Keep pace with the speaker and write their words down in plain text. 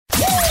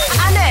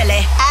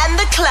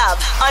Club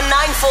on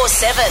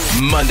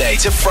 947. Monday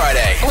to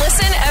Friday,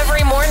 Listen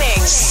every morning.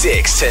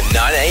 6 to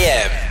 9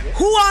 a.m.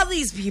 Who are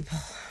these people?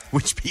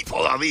 Which people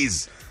are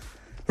these?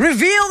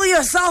 Reveal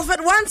yourself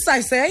at once, I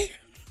say.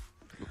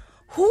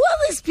 Who are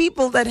these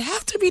people that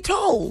have to be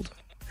told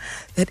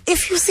that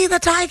if you see the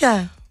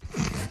tiger,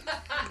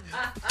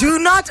 do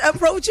not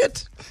approach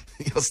it?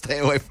 You'll stay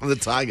away from the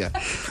tiger.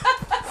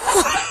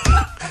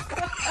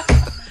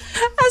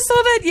 I saw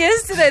that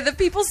yesterday. The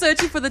people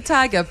searching for the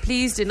tiger.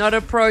 Please do not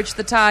approach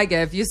the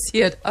tiger if you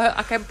see it.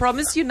 I can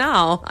promise you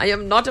now, I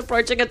am not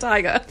approaching a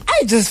tiger.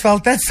 I just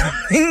felt that's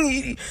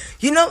something.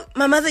 You know,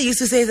 my mother used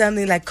to say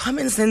something like,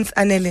 common sense,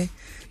 Anele,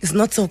 is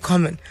not so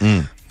common.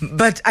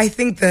 But I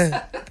think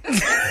the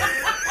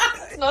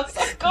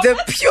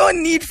pure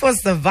need for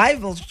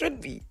survival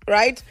should be,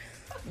 right?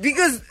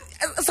 Because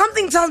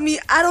something tells me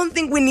I don't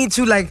think we need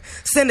to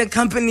send a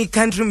company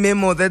country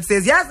memo that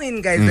says, yes,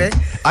 guys.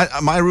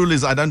 My rule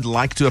is I don't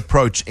like to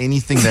approach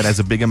anything that has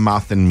a bigger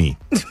mouth than me.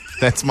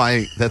 That's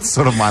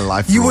sort of my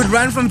life. You rule. would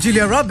run from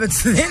Julia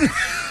Roberts then.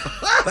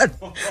 But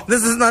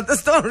this is not the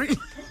story.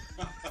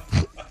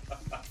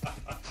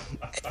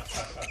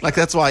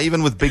 That's why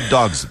even with big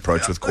dogs,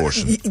 approach with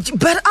caution.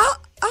 But I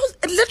was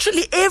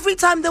literally every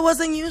time there was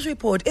a news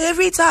report,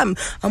 every time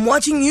I'm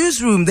watching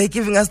Newsroom, they're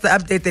giving us the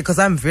update there because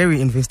I'm very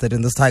invested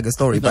in this tiger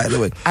story, by the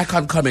way. I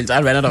can't comment.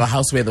 I ran out of a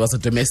house where there was a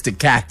domestic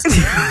cat.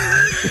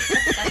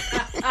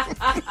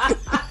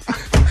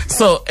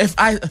 So if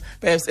I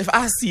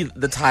see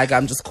the tiger,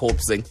 I'm just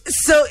corpsing.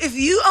 So if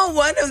you are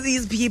one of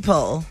these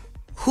people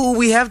who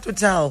we have to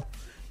tell,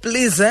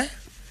 please,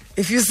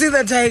 if you see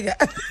the tiger,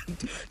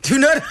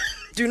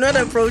 do not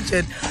approach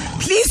it.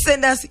 Please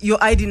send us your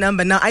ID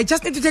number. Now, I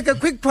just need to take a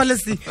quick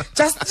policy.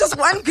 Just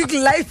one quick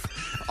life.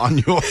 On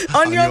your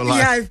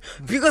behalf.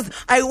 Because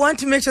I want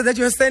to make sure that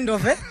your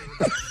send-off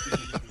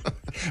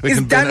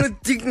is done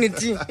with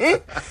dignity.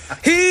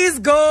 He's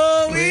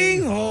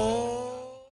going home.